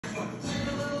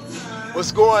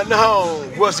What's going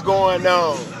on? What's going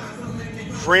on?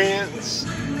 Friends,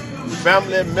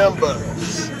 family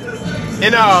members,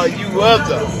 and all you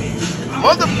other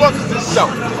motherfuckers and so.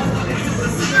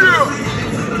 Yeah.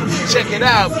 Check it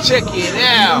out, check it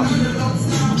out.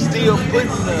 I'm still putting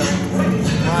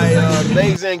my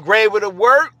laser engraver to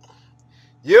work.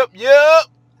 Yep.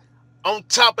 On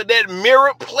top of that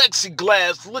mirror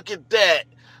plexiglass. Look at that.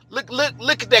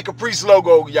 Look at that Caprice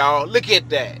logo, y'all. Look at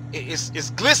that. It's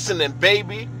glistening,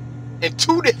 baby, in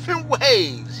two different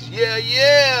ways.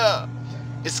 Yeah.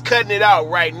 It's cutting it out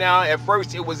right now. At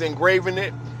first, it was engraving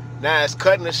it. Now it's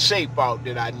cutting the shape out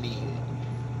that I need.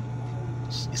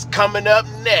 It's coming up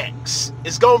next.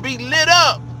 It's gonna be lit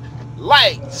up.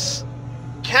 Lights,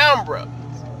 camera,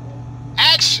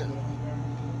 action,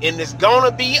 and it's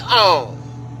gonna be on.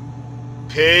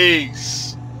 Peace.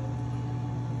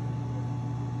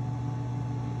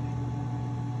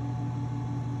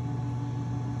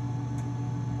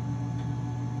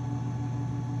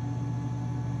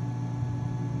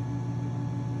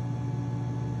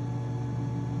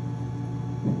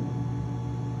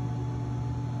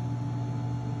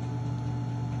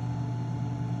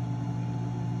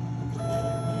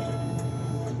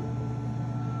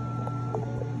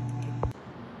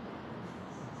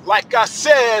 Like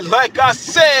I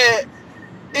said,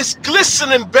 it's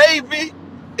glistening, baby.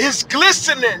 It's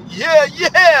glistening.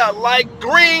 Yeah. Like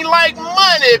green like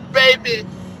money, baby.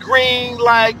 Green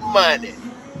like money.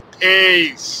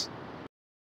 Peace.